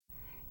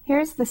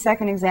Here's the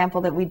second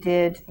example that we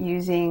did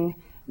using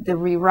the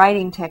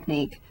rewriting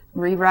technique,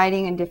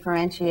 rewriting and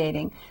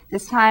differentiating.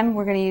 This time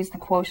we're going to use the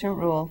quotient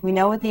rule. We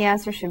know what the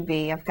answer should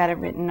be. I've got it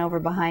written over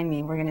behind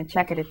me. We're going to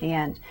check it at the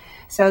end.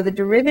 So the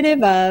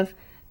derivative of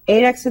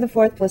 8x to the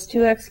fourth plus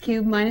 2x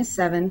cubed minus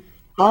 7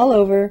 all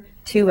over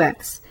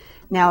 2x.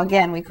 Now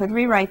again, we could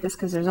rewrite this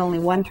because there's only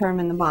one term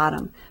in the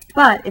bottom.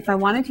 But if I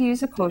wanted to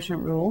use a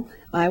quotient rule,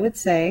 I would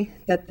say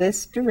that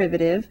this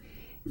derivative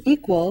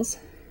equals,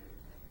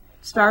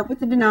 start with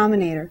the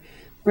denominator,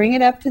 bring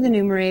it up to the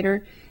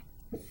numerator,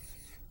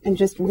 and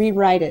just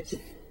rewrite it,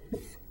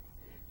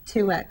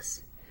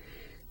 2x.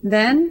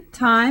 Then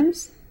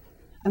times,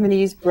 I'm going to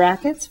use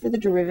brackets for the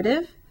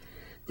derivative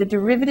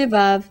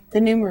of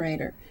the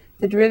numerator.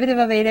 The derivative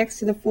of 8x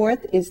to the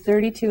fourth is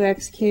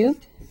 32x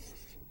cubed,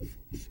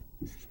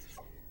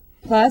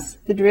 plus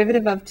the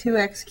derivative of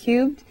 2x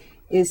cubed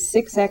is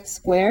 6x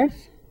squared,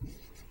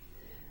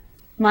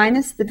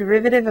 minus the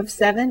derivative of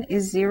 7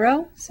 is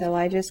 0, so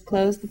I just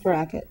close the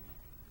bracket.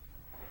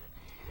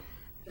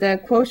 The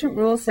quotient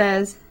rule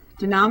says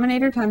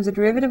denominator times the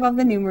derivative of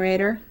the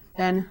numerator,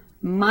 then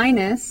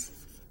minus.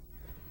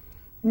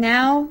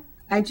 Now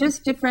I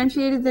just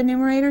differentiated the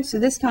numerator, so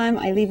this time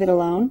I leave it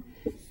alone.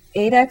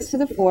 8x to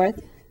the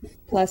fourth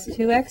plus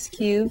 2x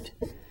cubed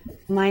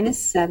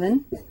minus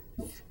 7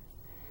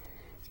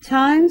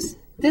 times,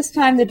 this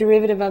time the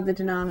derivative of the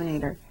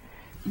denominator.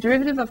 The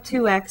derivative of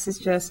 2x is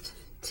just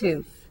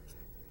 2.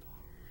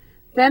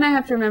 Then I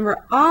have to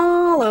remember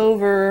all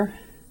over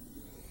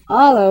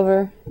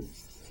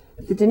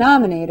the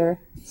denominator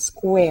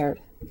squared.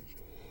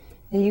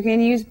 And you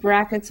can use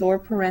brackets or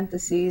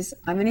parentheses.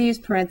 I'm going to use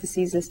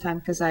parentheses this time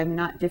because I'm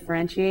not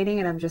differentiating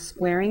it, I'm just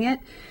squaring it.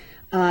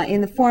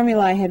 In the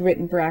formula I had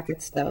written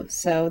brackets though,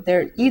 so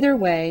they're either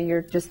way,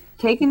 you're just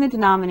taking the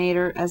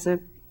denominator as a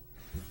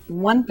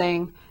one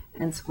thing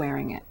and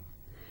squaring it.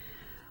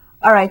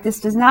 All right, this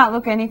does not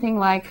look anything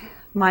like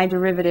my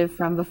derivative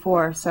from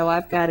before, so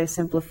I've got to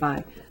simplify.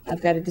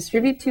 I've got to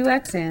distribute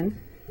 2x in,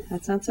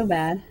 that's not so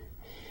bad,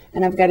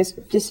 and I've got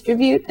to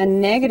distribute a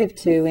negative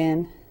 2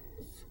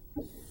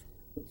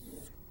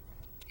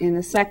 in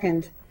the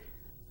second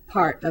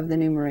part of the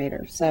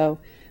numerator. So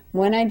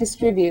when I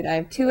distribute, I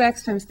have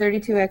 2x times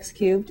 32x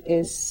cubed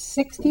is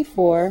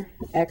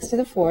 64x to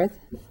the fourth,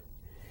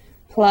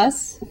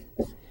 plus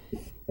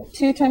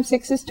 2 times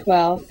 6 is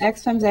 12,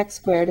 x times x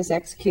squared is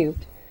x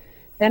cubed.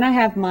 Then I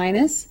have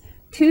minus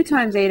 2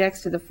 times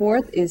 8x to the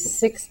fourth is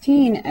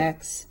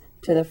 16x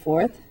to the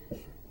fourth.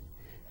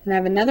 And I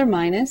have another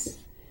minus,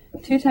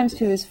 2 times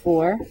 2 is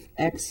 4,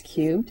 x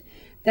cubed.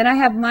 Then I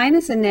have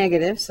minus a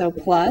negative, so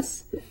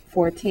plus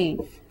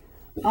 14,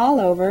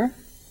 all over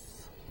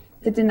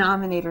the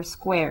denominator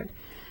squared.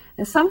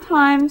 And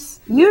sometimes,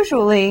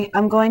 usually,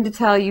 I'm going to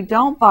tell you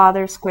don't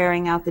bother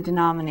squaring out the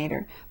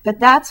denominator, but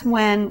that's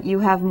when you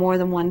have more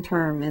than one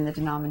term in the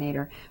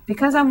denominator.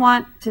 Because I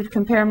want to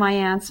compare my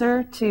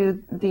answer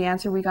to the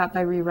answer we got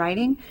by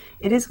rewriting,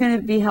 it is going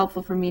to be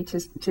helpful for me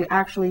to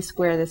actually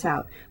square this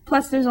out.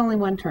 Plus, there's only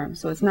one term,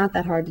 so it's not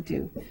that hard to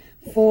do.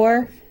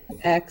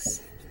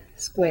 4x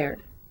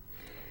squared.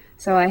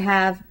 So I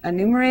have a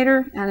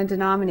numerator and a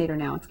denominator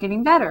now. It's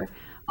getting better.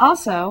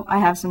 Also, I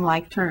have some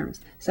like terms.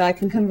 So I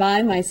can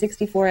combine my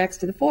 64x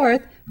to the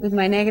fourth with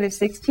my negative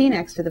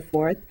 16x to the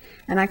fourth,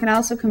 and I can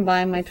also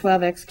combine my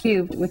 12x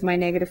cubed with my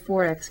negative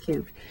 4x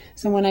cubed.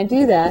 So when I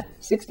do that,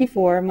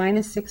 64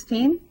 minus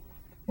 16,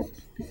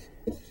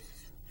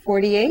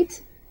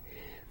 48,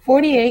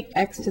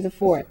 48x to the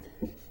fourth.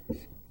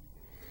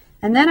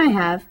 And then I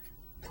have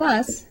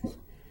plus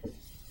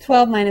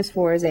 12 minus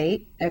 4 is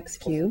 8, x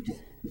cubed,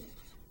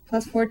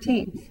 plus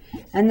 14.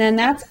 And then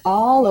that's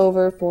all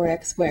over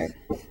 4x squared.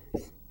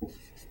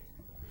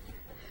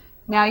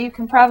 Now you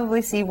can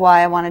probably see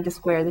why I wanted to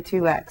square the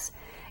 2x.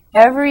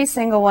 Every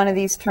single one of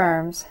these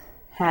terms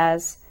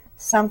has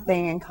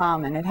something in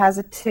common. It has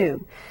a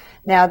 2.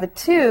 Now the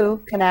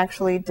 2 can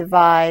actually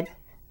divide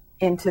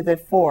into the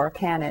 4,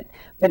 can it?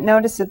 But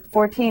notice that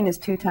 14 is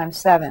 2 times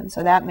 7,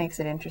 so that makes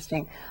it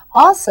interesting.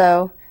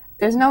 Also,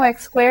 there's no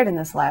x squared in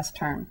this last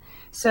term.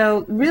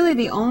 So really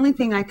the only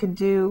thing I could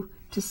do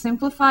to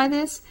simplify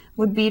this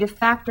would be to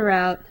factor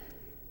out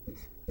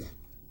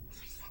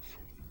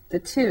the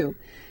 2.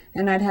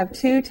 And I'd have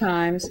 2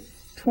 times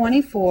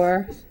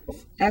 24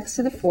 x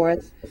to the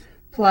fourth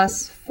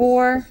plus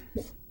 4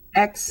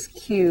 x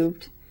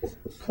cubed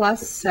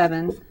plus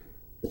 7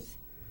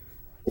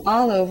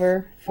 all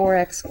over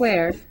 4x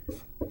squared.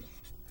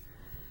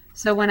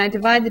 So when I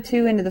divide the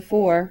 2 into the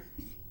 4,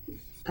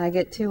 I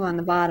get 2 on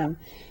the bottom.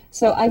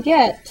 So I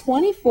get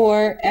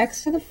 24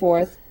 x to the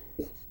fourth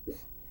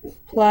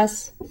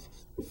plus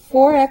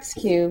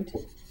 4x cubed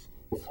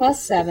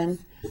plus 7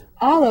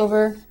 all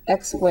over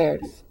x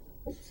squared.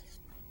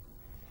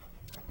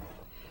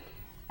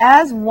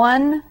 As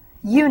one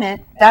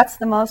unit, that's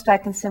the most I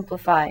can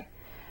simplify.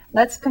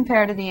 Let's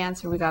compare to the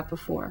answer we got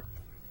before.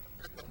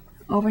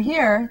 Over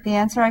here, the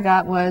answer I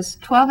got was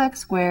 12x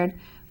squared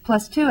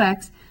plus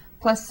 2x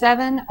plus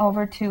 7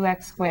 over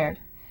 2x squared.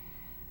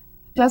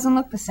 Doesn't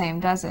look the same,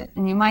 does it?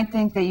 And you might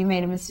think that you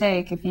made a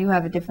mistake if you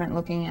have a different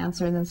looking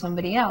answer than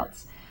somebody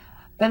else.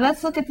 But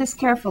let's look at this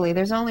carefully.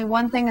 There's only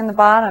one thing in the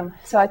bottom,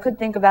 so I could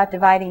think about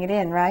dividing it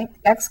in, right?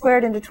 X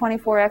squared into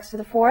 24x to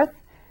the fourth.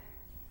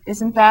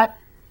 Isn't that,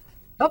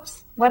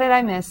 oops, what did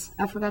I miss?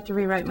 I forgot to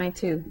rewrite my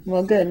 2.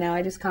 Well, good, now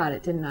I just caught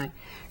it, didn't I?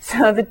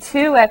 So the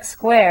 2x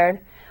squared,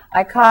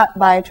 I caught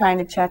by trying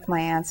to check my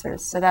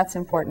answers. So that's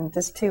important.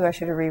 This 2 I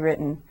should have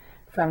rewritten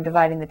from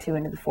dividing the 2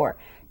 into the 4.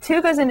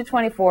 2 goes into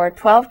 24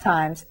 12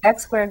 times.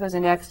 X squared goes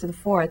into x to the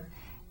fourth.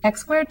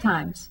 X squared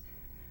times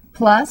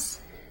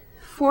plus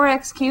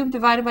 4x cubed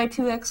divided by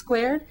 2x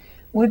squared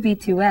would be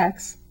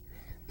 2x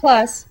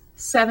plus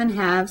 7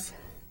 halves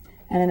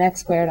and an x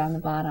squared on the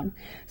bottom.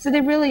 So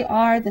they really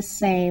are the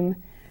same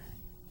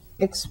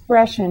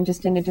expression,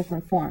 just in a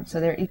different form. So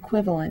they're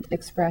equivalent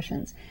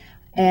expressions.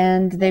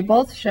 And they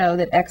both show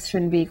that x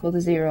shouldn't be equal to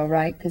 0,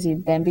 right? Because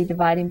you'd then be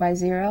dividing by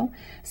 0.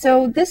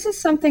 So this is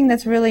something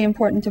that's really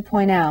important to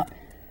point out.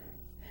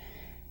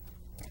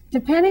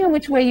 Depending on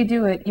which way you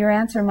do it, your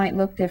answer might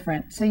look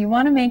different. So you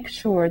want to make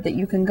sure that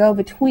you can go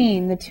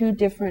between the two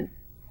different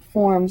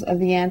forms of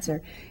the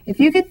answer. If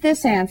you get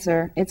this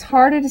answer, it's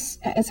harder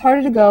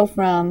to go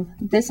from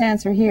this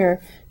answer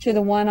here to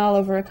the 1 all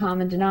over a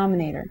common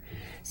denominator.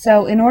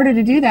 So in order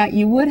to do that,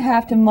 you would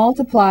have to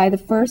multiply the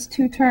first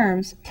 2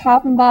 terms,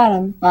 top and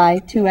bottom, by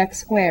 2x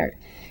squared.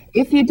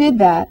 If you did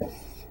that,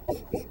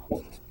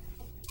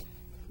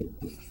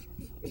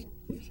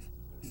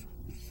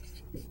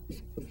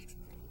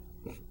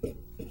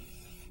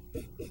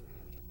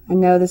 I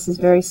know this is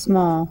very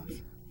small.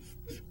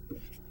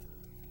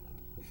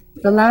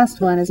 The last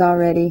one is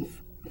already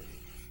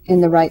in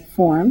the right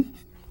form.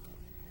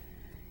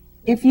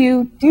 If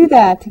you do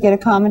that to get a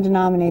common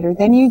denominator,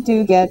 then you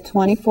do get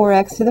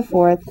 24x to the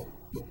fourth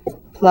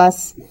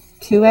plus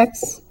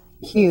 2x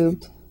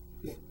cubed.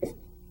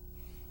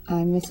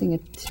 I'm missing a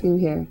 2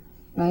 here,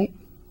 right?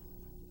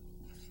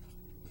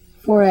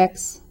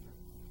 4x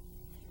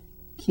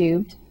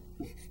cubed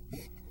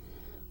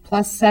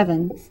plus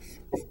 7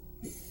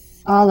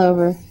 all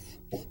over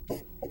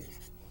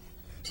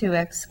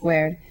 2x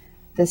squared,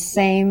 the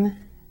same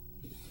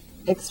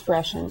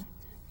expression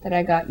that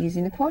I got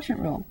using the quotient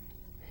rule.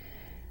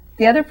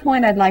 The other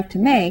point I'd like to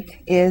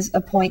make is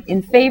a point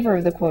in favor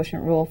of the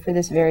quotient rule for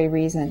this very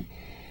reason.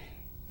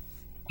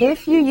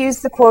 If you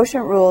use the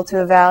quotient rule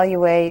to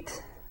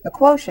evaluate a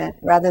quotient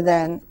rather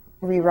than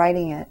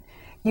rewriting it,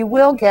 you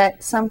will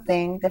get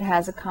something that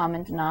has a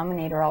common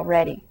denominator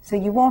already. So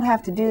you won't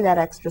have to do that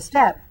extra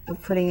step of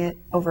putting it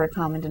over a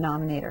common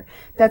denominator.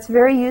 That's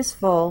very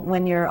useful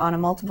when you're on a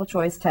multiple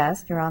choice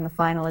test, you're on the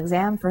final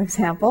exam, for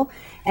example,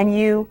 and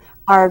you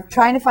are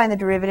trying to find the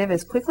derivative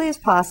as quickly as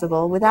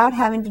possible without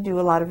having to do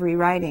a lot of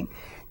rewriting.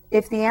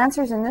 If the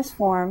answer is in this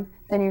form,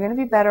 then you're going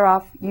to be better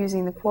off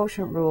using the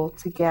quotient rule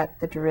to get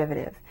the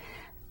derivative.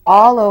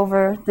 All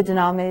over the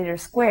denominator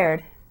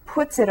squared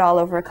puts it all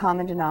over a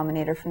common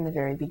denominator from the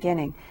very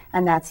beginning,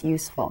 and that's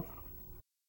useful.